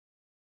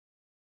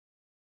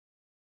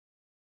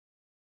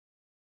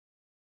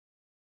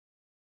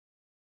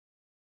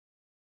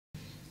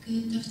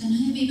Good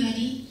afternoon,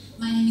 everybody.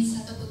 My name is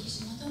Satoko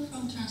Kishimoto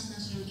from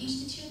Transnational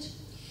Institute.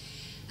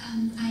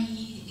 I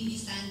really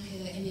thank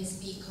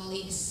MSB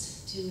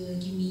colleagues to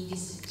give me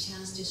this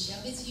chance to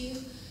share with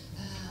you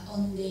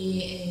on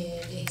the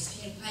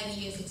 5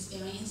 years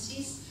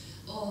experiences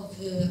of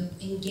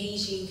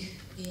engaging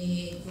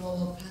the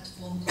global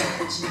platform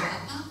called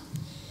GWAPA.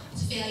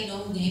 It's a fairly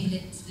long name,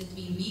 let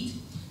me read.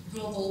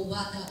 Global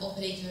Water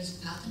Operators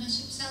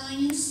Partnerships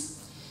Alliance.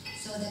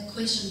 So the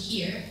question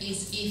here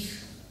is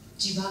if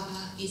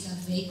GWAPA is a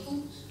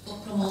vehicle for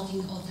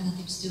promoting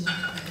alternatives to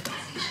water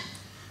privatization.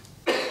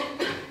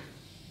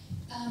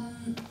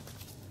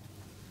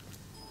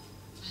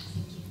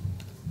 Thank you.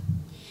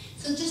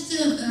 So just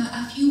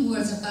a few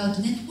words about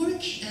the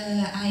network.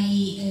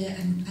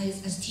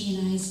 As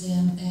TNI's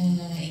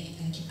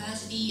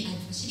capacity I'm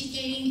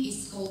facilitating,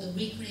 it's called the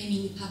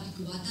Reclaiming Public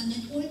Water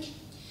Network,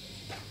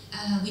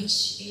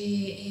 which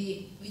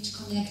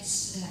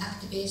connects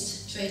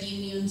activists, trade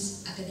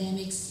unions,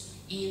 academics,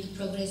 and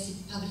progressive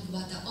public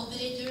water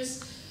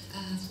operators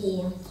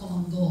for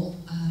common goal,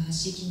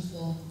 seeking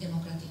for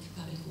democratic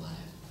public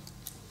water.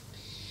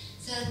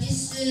 So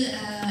this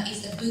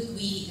is a book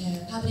we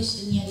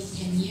published nearly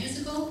 10 years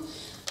ago,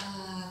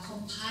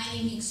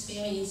 compiling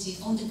experiences,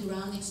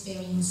 on-the-ground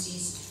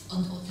experiences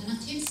on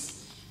alternatives.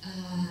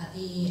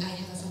 I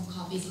have some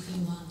copies if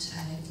you want,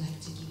 I would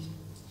like to give you.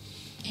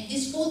 And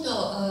this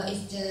photo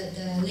is the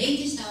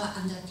latest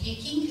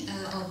undertaking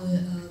of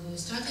a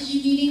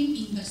strategy meeting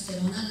in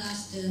Barcelona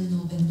last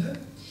November.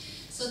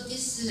 So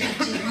this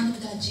one of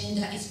the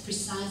agenda is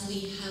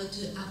precisely how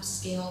to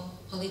upscale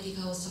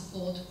political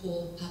support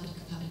for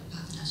public-public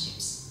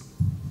partnerships.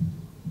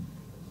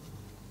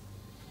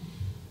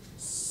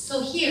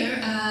 So here,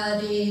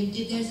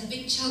 there's a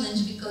big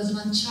challenge because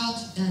one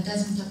chart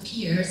doesn't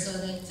appear, so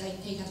that I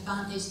take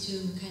advantage to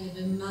kind of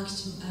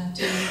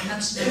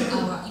maximize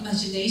our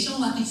imagination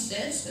what it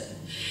says.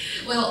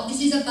 Well, this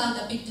is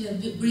about a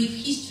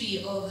brief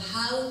history of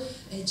how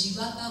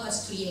GWAPA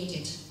was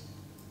created.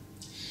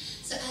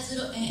 So as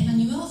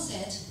Emmanuel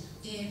said,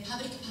 the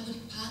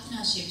public-public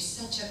partnerships,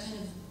 such a kind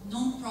of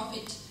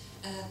non-profit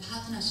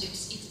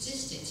partnerships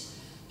existed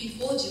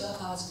before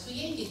GWAPA was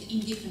created in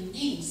different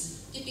names.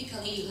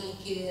 Typically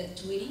like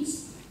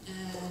twins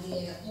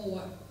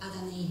or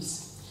other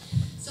names.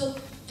 So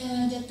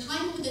the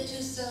time of the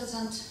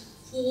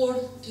 2004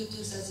 to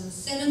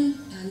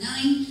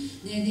 2009,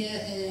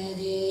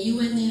 the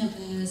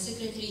UN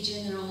Secretary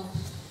General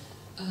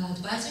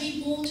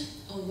Advisory Board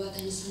on Water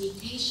and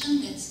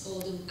Sanitation, that's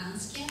called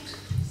UNSCAP.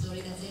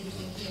 Sorry, that's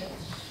everything here.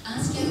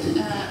 UNSCAP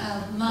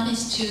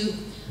managed to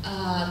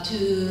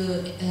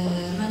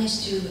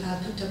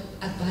put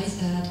a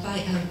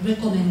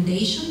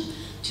recommendation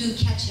to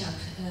catch up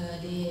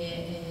the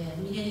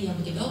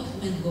Millennium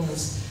Development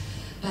Goals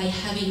by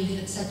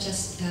having such a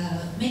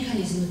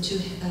mechanism to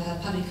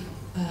public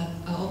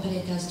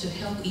operators to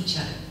help each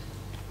other.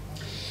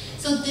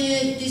 So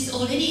this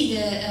already,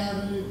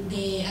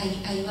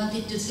 I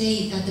wanted to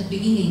say at the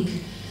beginning,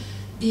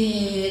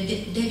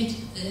 David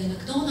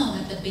McDonald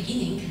at the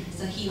beginning,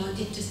 so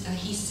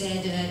he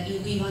said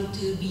we want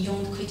to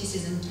beyond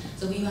criticism,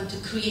 so we want to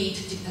create,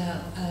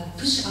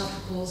 push our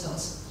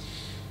proposals.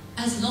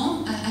 As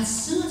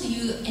soon as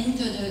you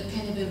enter the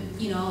kind of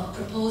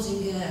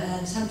proposing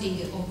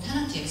something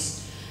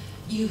alternatives,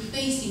 you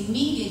face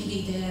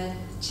immediately the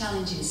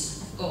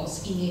challenges, of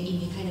course, in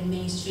the kind of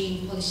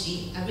mainstream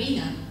policy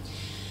arena.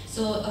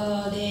 So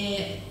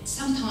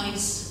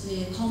sometimes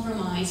the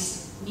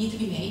compromise need to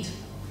be made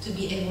to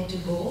be able to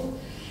go.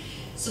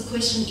 So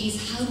question is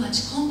how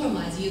much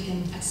compromise you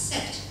can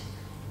accept,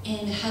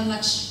 and how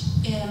much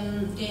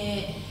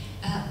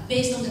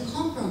based on the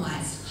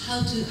compromise,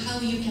 how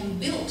you can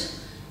build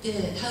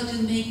how to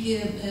make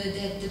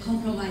the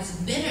compromise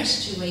better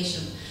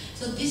situation.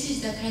 So this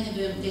is the kind of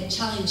the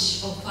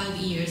challenge of 5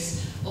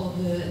 years of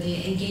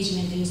the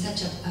engagement in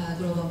such a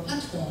global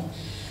platform.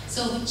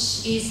 So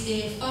which is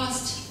the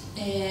first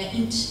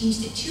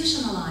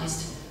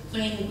institutionalized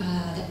frame,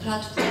 the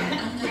platform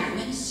under the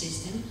UN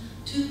system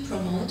to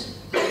promote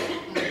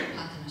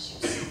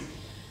partnerships.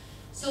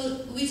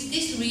 So with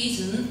this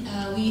reason,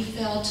 we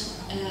felt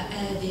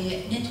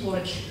the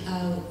network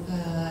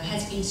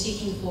has been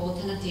seeking for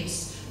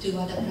alternatives to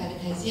water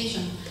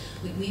privatization.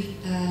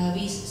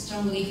 We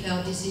strongly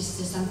felt this is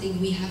something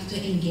we have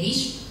to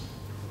engage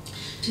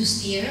to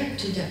steer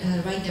to the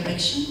right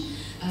direction.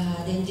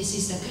 Then this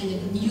is a kind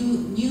of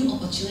new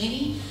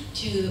opportunity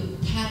to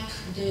tap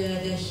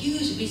the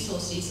huge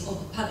resources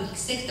of public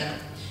sector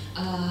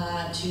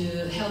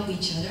to help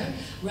each other,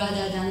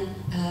 rather than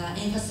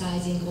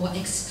emphasizing or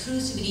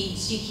exclusively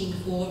seeking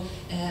for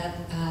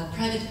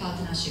private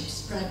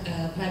partnerships,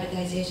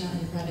 privatization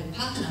and private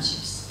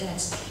partnerships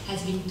that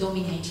has been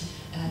dominate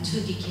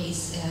 2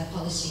 decades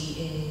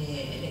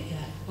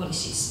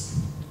policies.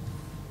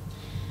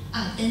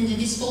 Then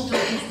this photo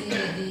is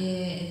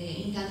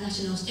the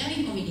International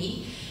Steering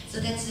Committee. So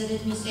that's,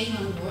 let me say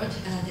one word,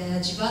 the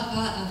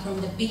GWAPA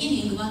from the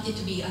beginning wanted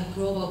to be a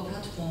global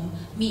platform,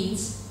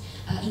 means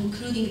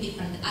including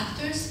different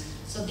actors.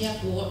 So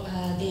therefore,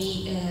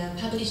 they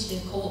published the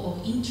call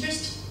of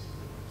interest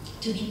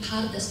to be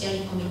part of the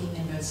steering committee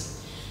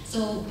members.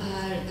 So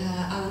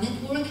our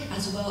network,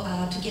 as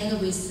well together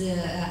with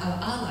our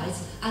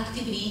allies,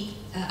 actively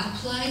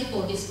applied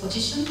for this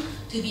position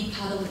to be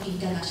part of the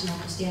international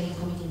steering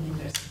committee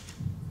members.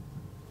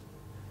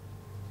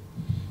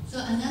 So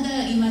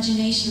another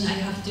imagination I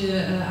have to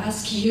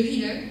ask you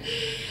here.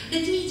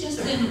 Let me just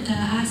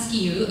ask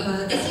you,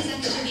 this is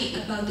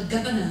actually about the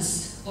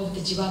governance of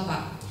the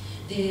JIWAPA.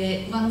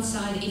 The one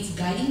side is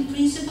guiding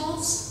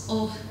principles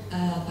of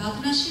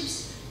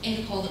partnerships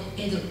and code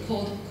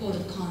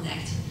of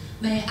conduct.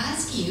 May I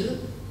ask you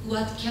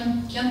what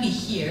can be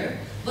here?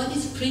 What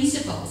is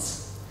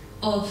principles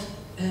of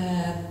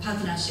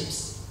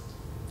partnerships?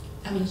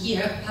 I mean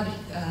here, public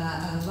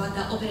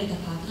water operator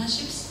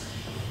partnerships.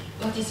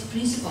 What is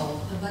principle?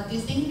 What do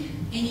you think?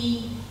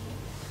 Any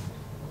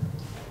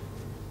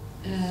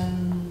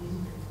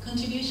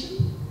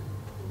contribution?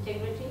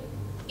 Integrity.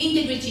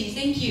 Integrity,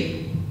 thank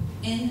you.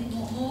 And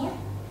more?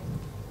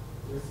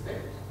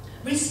 Respect.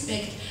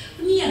 Respect,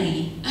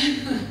 nearly.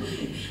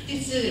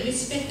 It's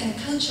respect and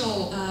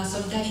cultural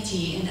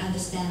solidarity and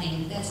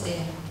understanding, that's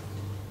there.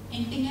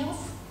 Anything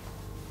else?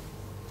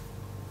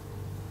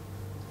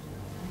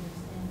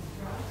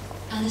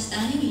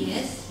 Understanding,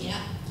 yes,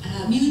 yeah.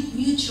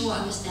 Mutual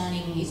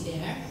understanding is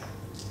there.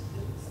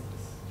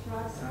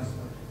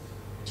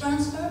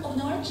 Transfer of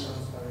knowledge?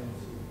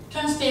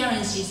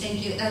 Transparency,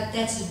 thank you.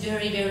 That's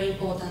very, very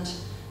important,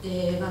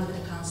 the one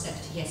with the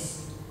concept,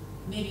 yes.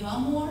 Maybe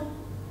one more?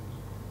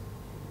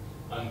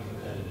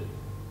 Uncompetitive.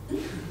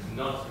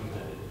 Not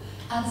competitive.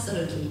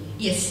 Absolutely,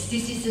 yes.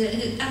 This is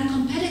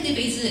uncompetitive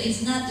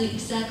is not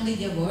exactly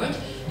the word,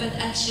 but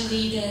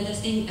actually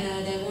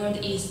the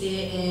word is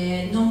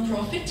the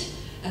non-profit.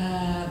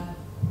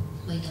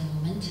 Wait a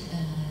moment.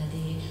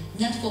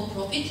 The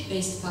not-for-profit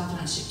based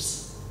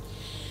partnerships.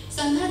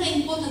 So another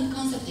important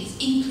concept is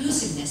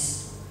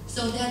inclusiveness.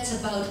 So that's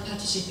about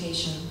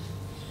participation.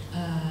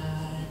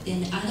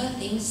 Then other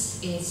things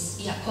is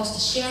cost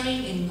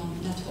sharing and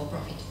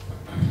not-for-profit.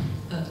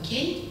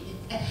 Okay.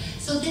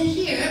 So then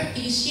here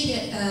you see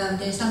that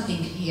there's something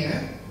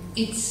here.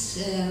 It's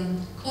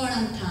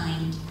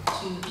quarantine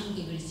to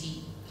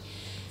integrity.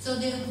 So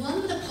one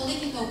of the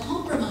political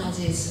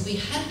compromises we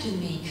had to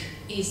make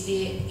is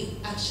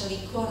actually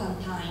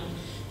quarantine.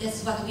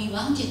 That's what we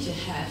wanted to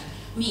have.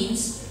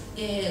 Means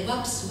the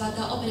WAPS,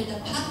 water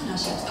operator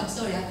partnerships. I'm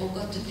sorry, I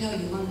forgot to tell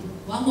you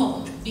one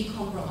more big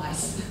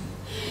compromise.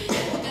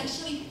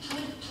 Actually,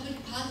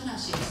 public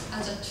partnerships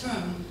as a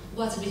term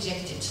was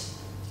rejected.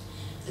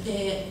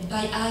 Being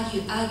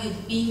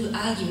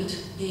argued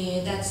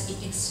that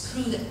it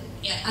excludes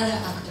other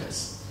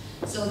actors.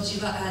 So the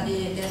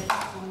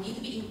platform need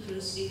to be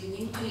inclusive,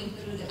 need to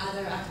include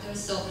other actors.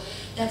 So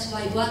that's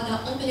why water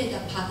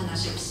operator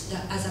partnerships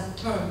as a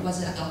term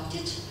was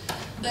adopted.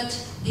 But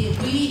the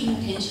real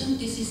intention,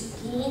 this is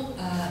for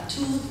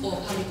tool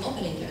for public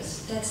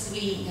operators. That's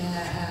really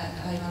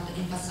I want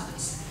to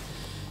emphasize.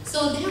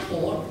 So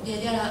therefore,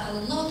 there are a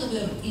lot of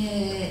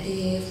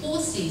the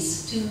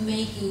forces to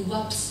make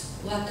WAPS,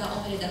 water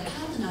operator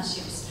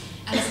partnerships,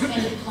 as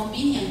kind of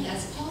convenient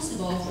as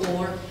possible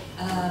for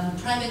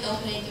private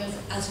operators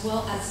as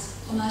well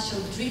as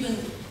commercial-driven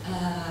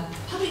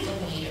public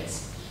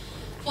operators.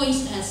 For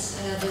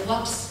instance, the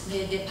WAPS,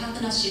 the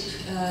partnership,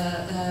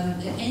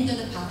 the end of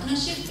the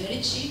partnership,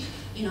 very cheap,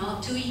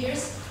 2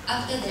 years.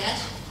 After that,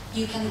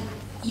 you can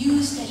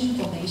use the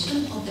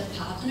information of the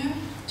partner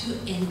to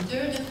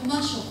enter the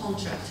commercial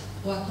contract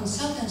or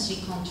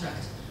consultancy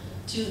contract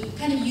to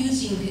kind of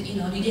using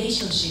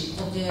relationship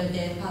of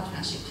the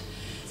partnership.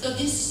 So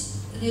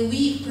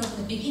we from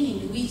the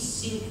beginning we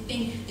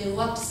think the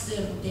WAPS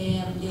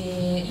the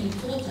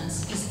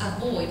importance is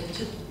avoid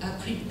to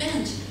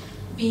prevent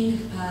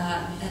being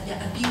the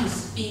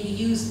abuse being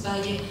used by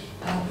the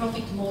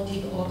profit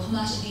motive or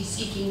commercially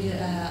seeking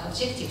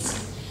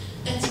objectives.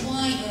 That's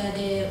why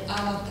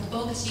our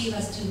advocacy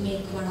was to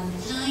make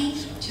quarantine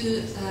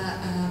to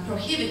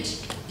prohibit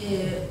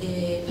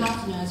the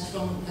partners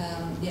from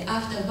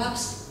after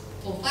WAPS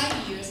for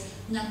 5 years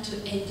not to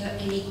enter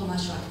any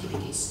commercial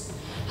activities.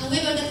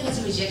 However, that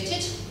was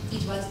rejected.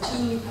 It was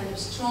too kind of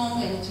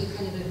strong and too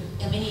kind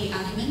of many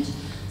arguments.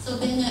 So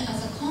then,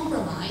 as a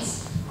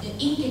compromise, the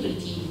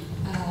integrity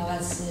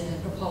was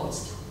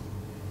proposed.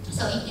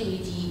 So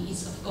integrity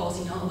is, of course,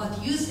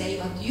 what you say,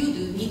 what you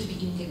do need to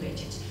be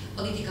integrated.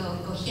 Political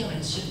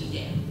coherence should be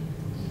there.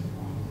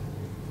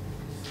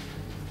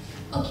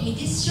 Okay,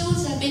 this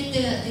shows a bit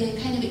the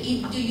kind of,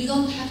 you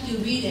don't have to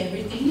read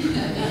everything.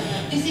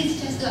 This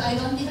is just, I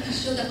wanted to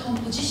show the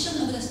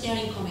composition of the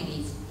steering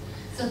committees.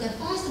 So the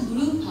first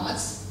blue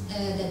parts,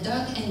 the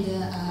dark and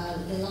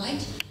the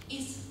light,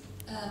 is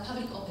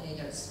public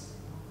operators.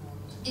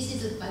 This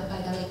is, by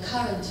the way,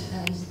 current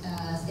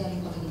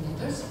steering committee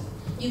members.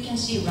 You can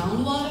see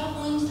Roundwater,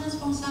 for instance,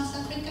 from South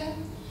Africa.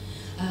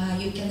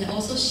 You can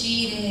also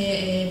see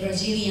the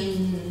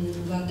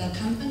Brazilian water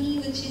company,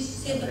 which is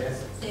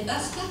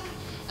Sebasca.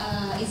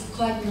 is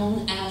quite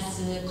known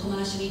as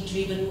commercially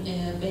driven,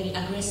 very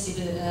aggressive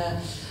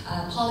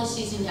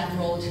policies in the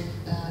abroad,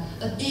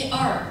 but they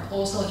are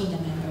also in the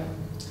member.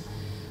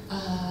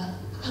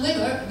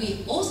 However,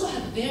 we also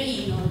have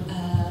very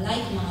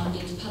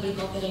like-minded public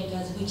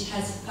operators which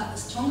has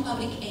strong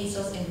public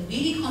ethos and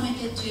really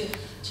committed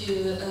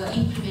to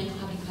implement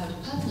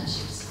public-private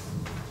partnerships.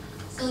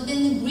 So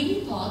then the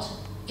green part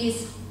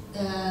is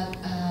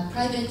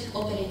private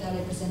operator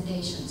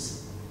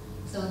representations.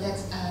 So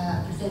that's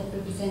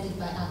represented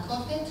by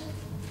Aquafed,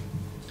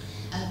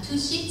 2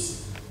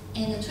 seats,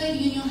 and the trade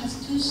union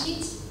has 2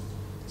 seats,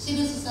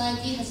 civil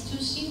society has 2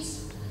 seats.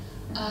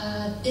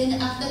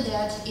 Then after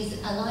that is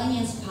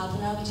alliance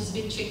partner, which is a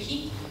bit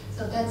tricky.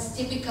 So that's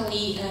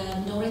typically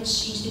a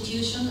knowledge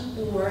institution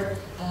or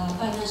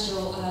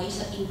financial,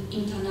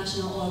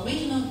 international or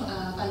regional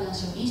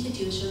financial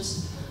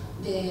institutions,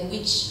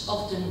 which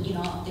often,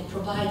 they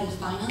provide the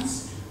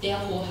finance,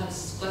 therefore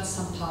has got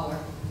some power.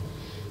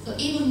 So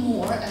even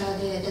more,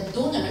 the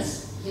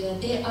donors,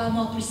 they are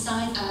more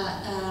precise,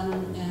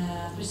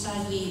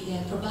 precisely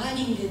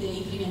providing the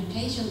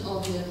implementation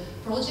of the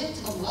project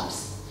of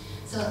labs.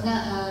 So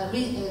now,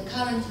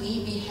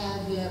 currently we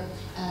have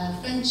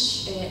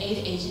French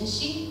aid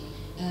agency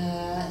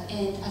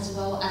and as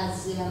well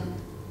as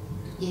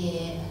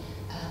the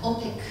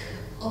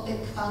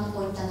OPEC Fund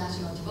for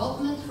International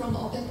Development from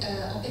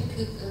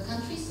OPEC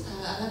countries,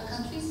 Arab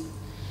countries,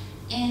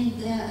 and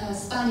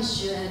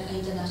Spanish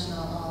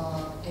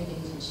international aid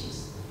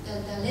agencies.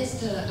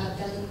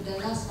 The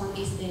last one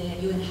is the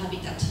UN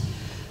Habitat.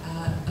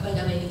 By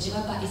the way, the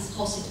JIVAPA is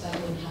hosted by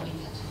UN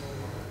Habitat.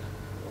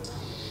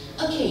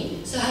 Okay,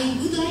 so I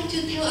would like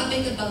to tell a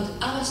bit about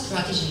our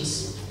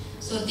strategies.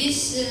 So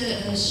this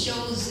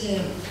shows,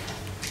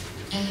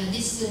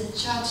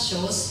 this chart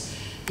shows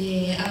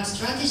our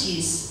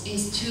strategies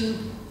is to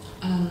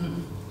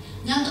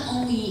not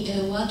only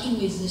working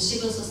with the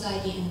civil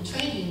society and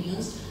trade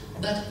unions,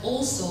 but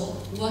also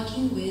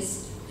working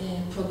with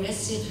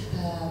progressive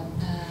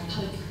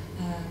public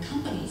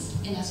companies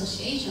and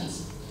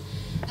associations.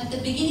 At the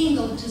beginning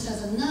of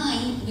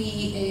 2009,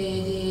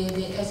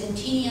 the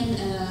Argentinian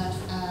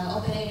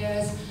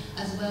operators,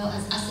 as well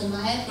as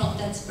ASEMAE,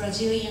 that's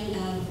Brazilian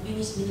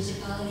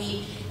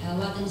municipality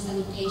water and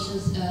sanitation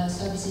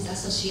services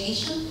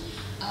association,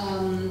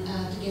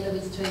 together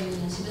with trade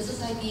union and civil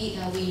society,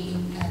 we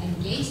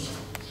engaged.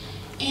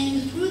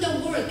 And through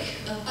the work,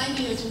 5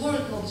 years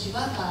work of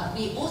JIVAPA,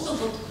 we also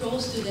got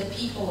close to the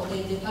people,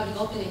 the public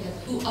operators,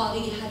 who are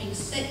really having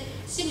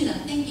similar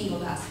thinking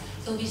of us.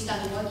 So we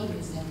started working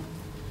with them.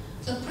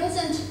 So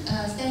present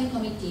steering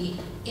committee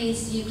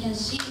is, you can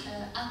see,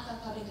 ACTA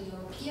Public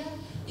Europea.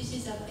 This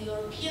is a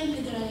European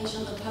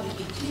Federation of Public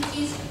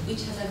Utilities,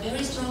 which has a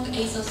very strong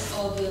ethos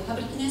of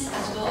publicness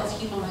as well as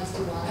human rights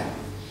to water.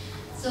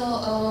 So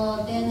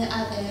then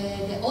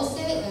the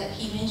OSE,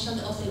 he mentioned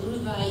also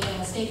Uruguay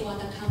State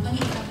Water Company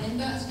is a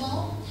member as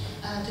well,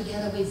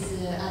 together with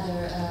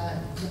other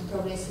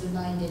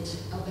progressive-minded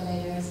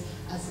operators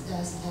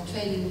as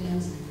trade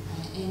unions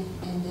and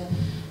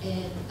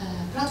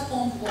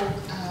platform for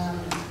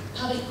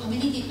public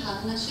community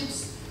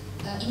partnerships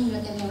in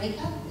Latin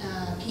America,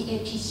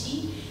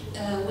 PAPC,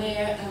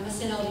 where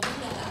Marcela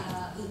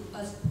Oliveira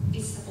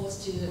is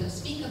supposed to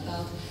speak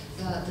about.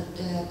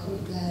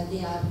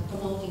 They are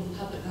promoting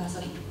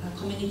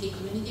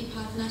community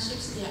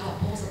partnerships. They are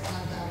also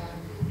part of our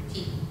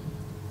team.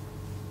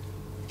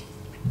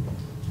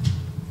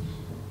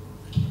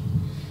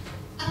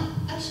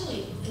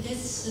 Actually,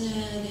 that's the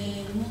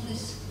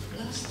most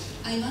last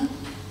Ivan.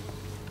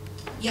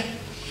 Yeah.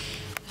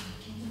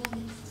 Can you go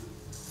next?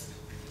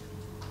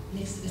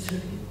 Next.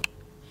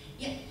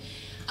 Yeah.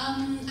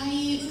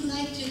 I would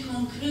like to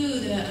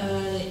conclude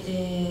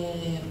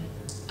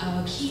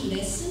our key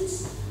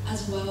lessons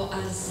as well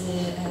as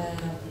the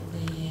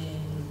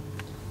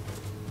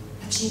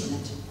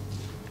achievement.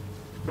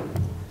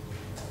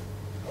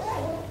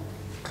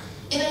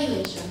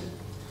 Evaluation.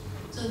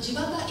 So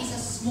JIVAPA is a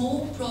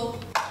small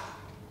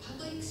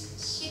public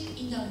ship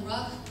in the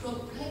rough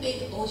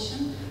private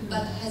ocean,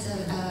 but has a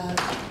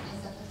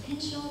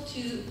potential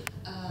to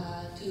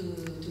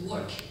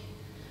work.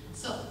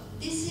 So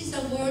this is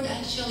a word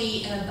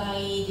actually by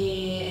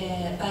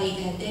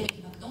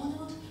David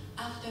MacDonald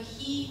after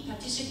he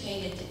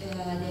participated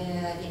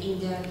in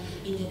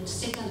the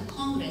second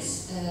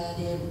Congress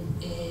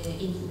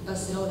in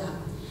Barcelona.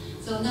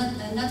 So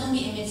not only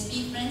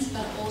MSP friends,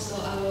 but also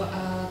our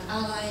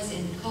allies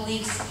and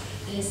colleagues,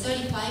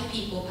 35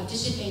 people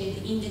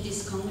participated in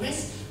this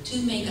Congress to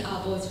make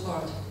our voice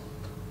heard.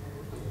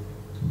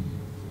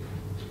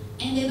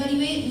 And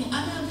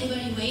other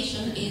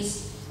evaluation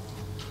is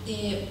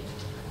the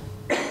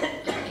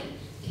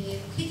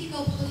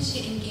critical policy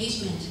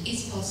engagement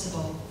is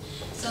possible.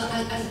 So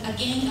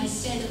again, I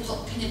said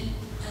what kind of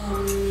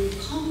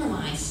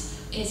compromise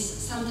is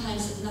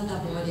sometimes not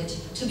avoided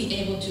to be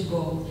able to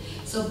go.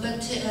 So,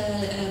 but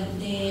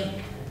the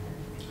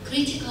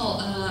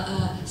critical,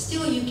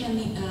 still you can,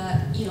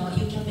 you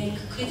can make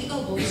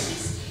critical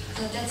voices.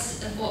 So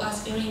that's for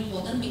us very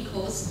important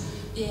because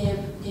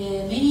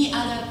the many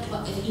other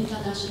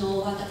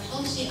international water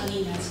policy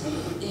arenas,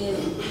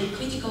 the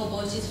critical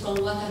voices from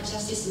water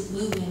justice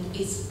movement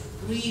is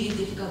really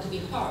difficult to be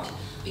heard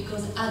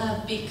because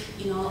other big,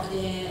 the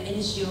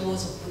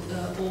NGOs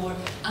or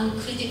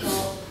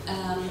uncritical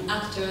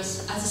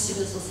actors as a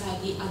civil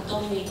society are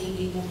dominating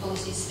in the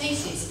policy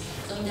spaces.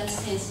 So in that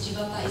sense,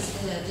 JIVAPA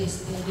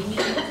is the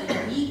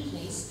unique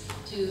place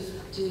to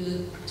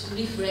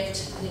reflect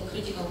the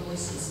critical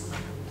voices.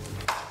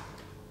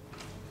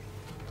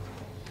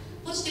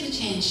 Positive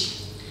change.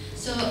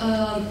 So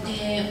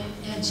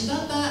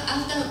JIVAPA,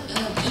 after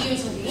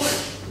years of work,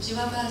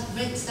 JIVAPA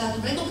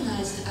started to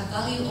recognize the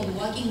value of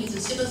working with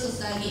civil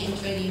society and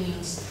trade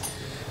unions.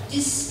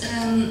 This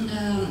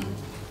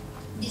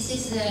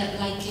is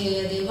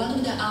one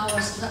of our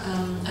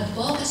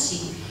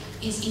advocacy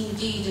is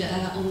indeed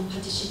on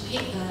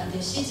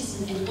the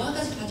citizen and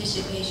workers'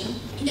 participation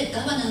in the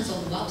governance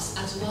of WAPs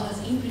as well as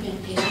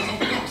implementation of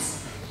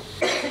WAPs.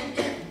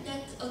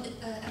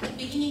 At the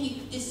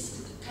beginning,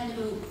 this kind of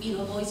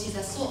voices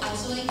are so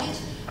isolated,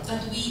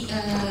 but we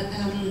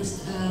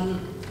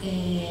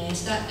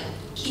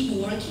keep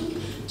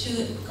working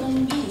to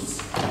convince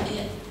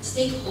the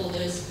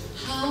stakeholders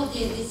how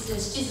this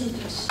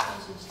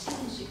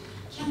citizenship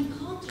can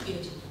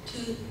contribute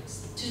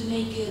to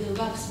make the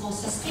WAPs more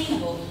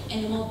sustainable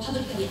and more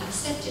publicly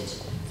accepted.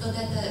 So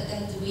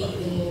that we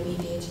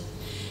did.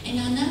 And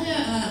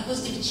another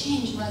positive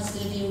change was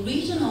the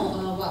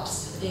regional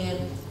WAPs. There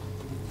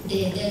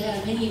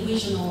are many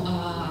regional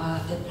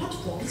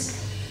platforms.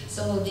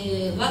 So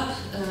the WAP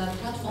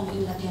platform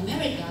in Latin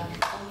America,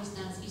 for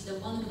instance, is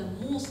one of the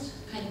most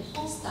kind of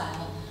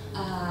hostile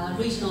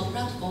regional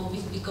platform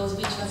which was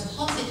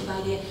hosted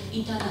by the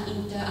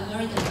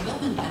Inter-American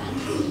Development Bank.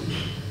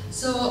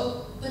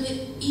 So, but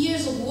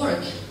years of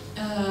work,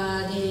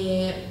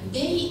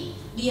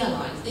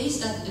 they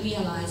started to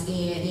realize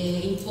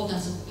the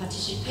importance of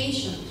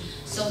participation.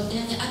 So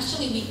then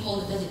actually we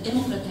call it the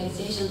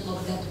democratization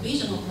of that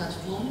regional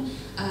platform.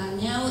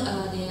 Now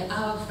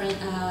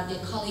the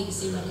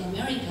colleagues in Latin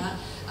America,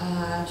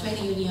 trade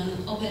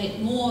union operate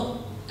more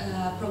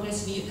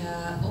progressive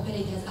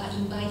operators are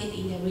invited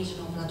in the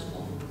regional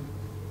platform.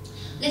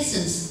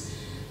 Lessons.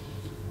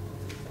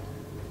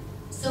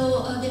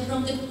 So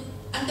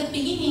at the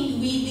beginning,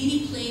 we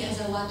really played as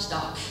a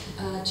watchdog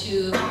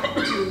to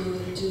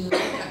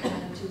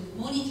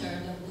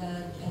monitor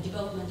the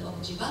development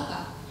of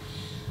JIVAPA.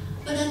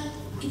 But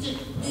it's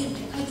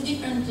quite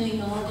different, the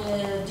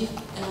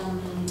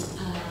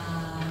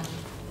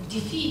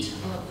defeat,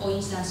 for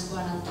instance,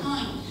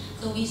 quarantine.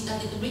 So we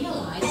started to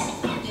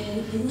realize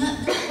that not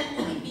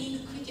only being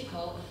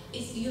critical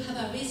is you have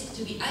a risk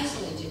to be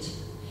isolated.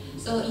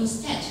 So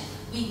instead,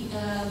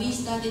 we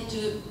started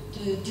to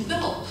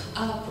develop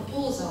our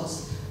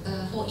proposals.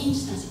 For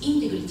instance,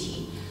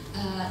 integrity.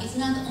 It's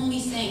not only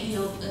saying,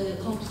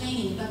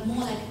 complaining, but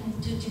more like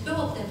to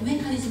develop the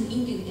mechanism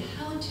integrity,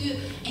 how to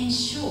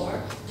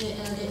ensure the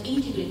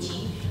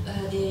integrity,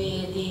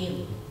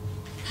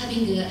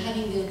 having the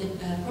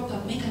proper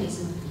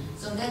mechanism.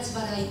 So that's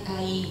what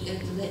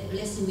the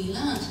lesson we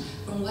learned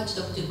from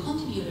watchdog to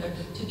contributor,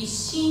 to be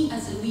seen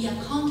as we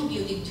are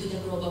contributing to the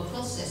global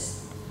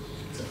process.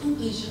 So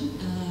conclusion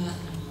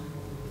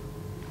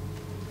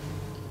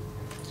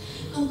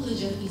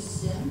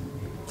is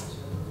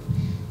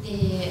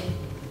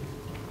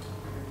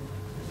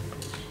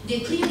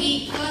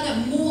clearly further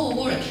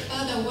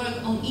work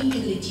on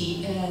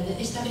integrity, the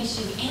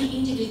establishing and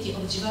integrity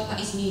of JIVAPA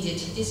is needed.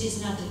 This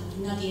is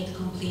not yet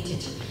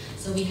completed,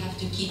 so we have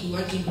to keep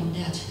working on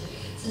that.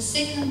 The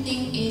second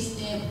thing is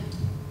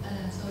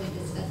sorry,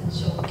 this doesn't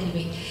show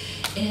anyway.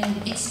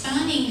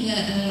 Expanding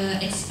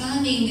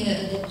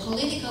the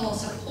political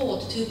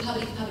support to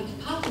public-public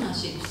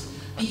partnerships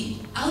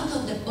out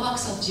of the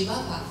box of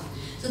JIVAPA.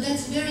 So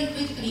that's very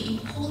critically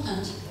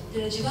important.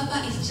 The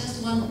JIVAPA is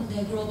just one of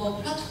the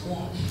global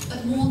platform,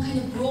 but more kind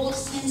of broad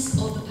sense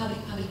of the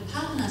public-public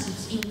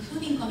partnerships,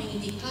 including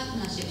community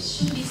partnerships,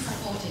 should be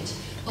supported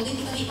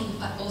politically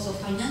and also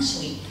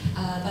financially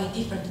by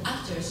different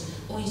actors.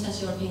 For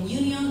instance, European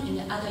Union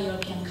and other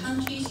European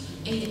countries,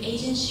 aid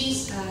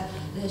agencies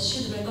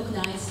should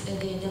recognize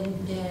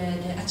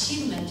the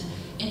achievement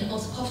and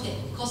also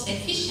cost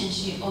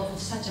efficiency of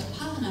such a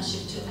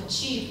partnership to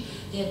achieve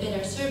the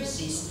better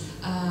services.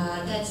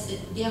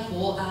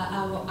 Therefore,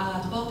 our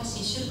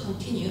advocacy should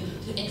continue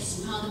to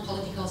expand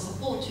political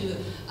support to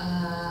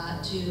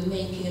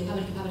make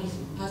public-public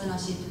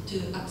partnership to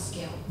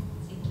upscale.